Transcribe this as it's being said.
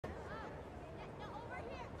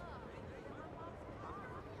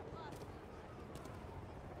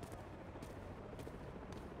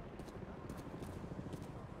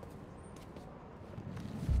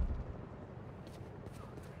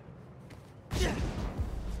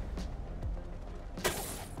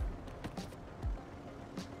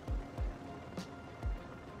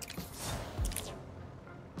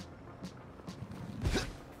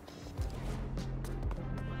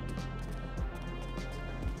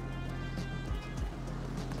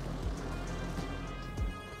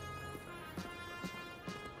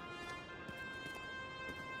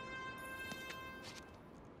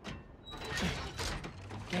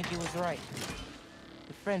he was right.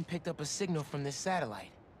 The friend picked up a signal from this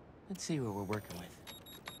satellite. Let's see what we're working with.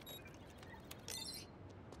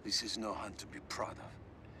 This is no hunt to be proud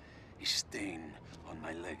of. A stain on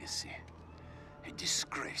my legacy. A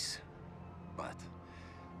disgrace. But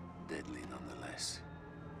deadly nonetheless.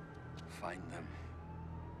 Find them.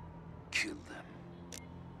 Kill them.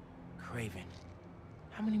 Craven.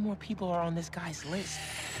 How many more people are on this guy's list?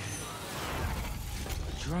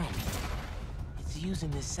 A drone. It's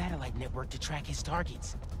using this satellite network to track his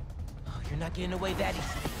targets. Oh, you're not getting away that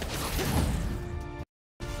easy.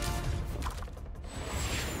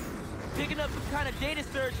 Picking up some kind of data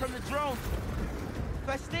surge from the drone. If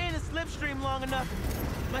I stay in the slipstream long enough,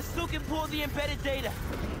 my suit can pull the embedded data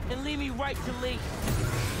and lead me right to Lee.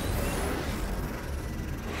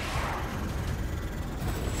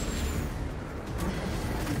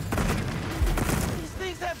 These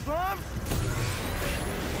things have bombs?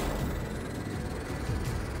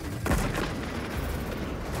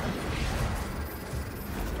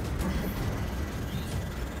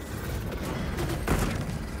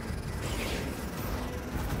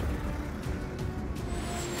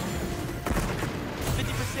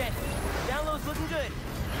 Download's looking good.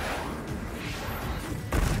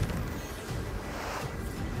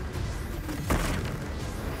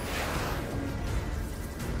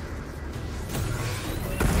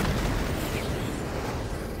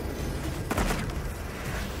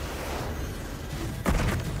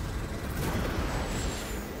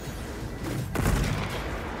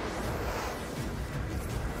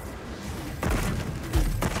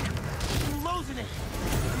 I'm losing it.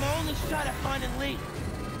 My only shot at finding Lee.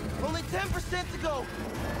 Only 10% to go.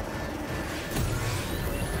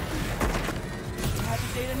 I have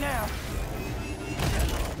the data now.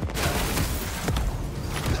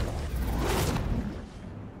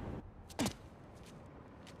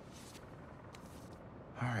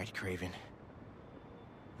 All right, Craven.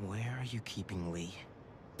 Where are you keeping Lee?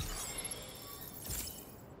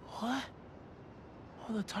 What?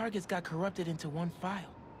 All the targets got corrupted into one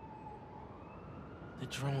file. The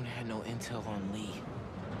drone had no intel on Lee.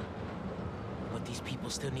 But these people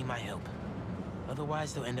still need my help.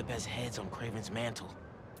 Otherwise, they'll end up as heads on Craven's mantle.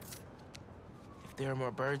 If there are more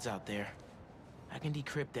birds out there, I can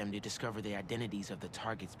decrypt them to discover the identities of the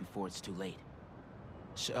targets before it's too late.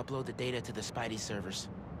 Should upload the data to the Spidey servers.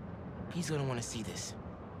 He's gonna want to see this.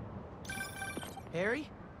 Harry?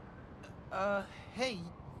 Hey,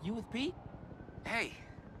 you with Pete? Hey.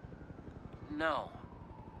 No.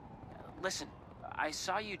 Listen, I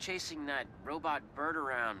saw you chasing that robot bird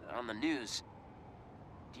around on the news.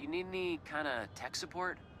 Do you need any kind of tech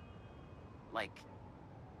support? Like,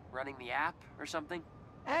 running the app or something?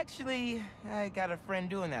 Actually, I got a friend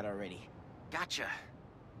doing that already. Gotcha.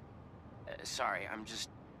 Sorry, I'm just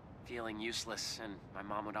feeling useless, and my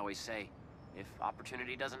mom would always say, if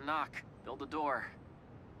opportunity doesn't knock, build a door.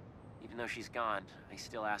 Even though she's gone, I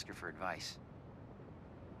still ask her for advice.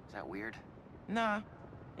 Is that weird? Nah,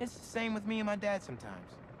 it's the same with me and my dad sometimes.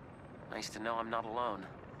 Nice to know I'm not alone.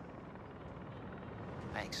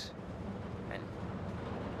 Thanks. And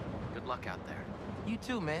good luck out there. You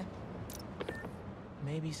too, man.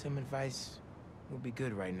 Maybe some advice would be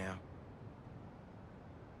good right now.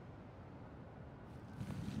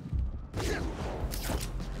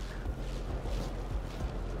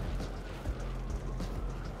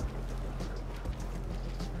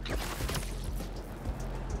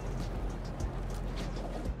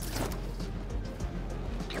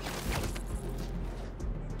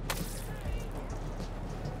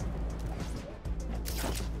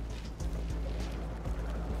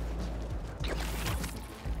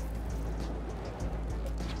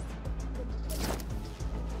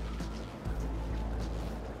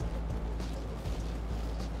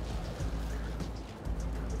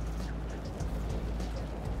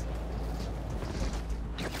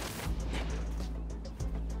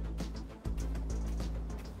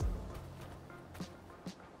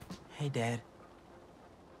 Hey, Dad.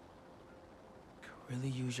 Could really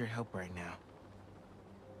use your help right now.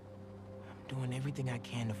 I'm doing everything I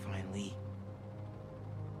can to find Lee.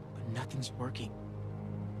 But nothing's working.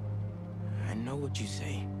 I know what you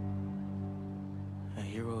say. A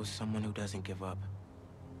hero is someone who doesn't give up.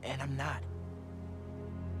 And I'm not.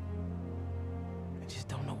 I just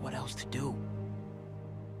don't know what else to do.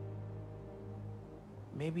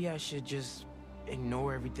 Maybe I should just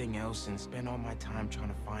ignore everything else and spend all my time trying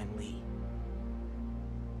to find Lee.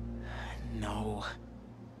 No.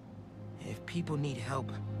 If people need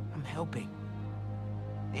help, I'm helping.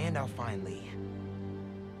 And I'll find Lee.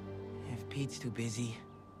 If Pete's too busy,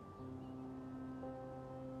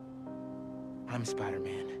 I'm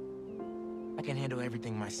Spider-Man. I can handle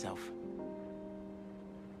everything myself.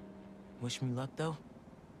 Wish me luck, though?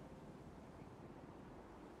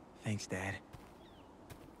 Thanks, Dad.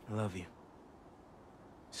 I love you.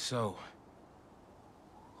 So,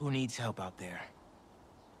 who needs help out there?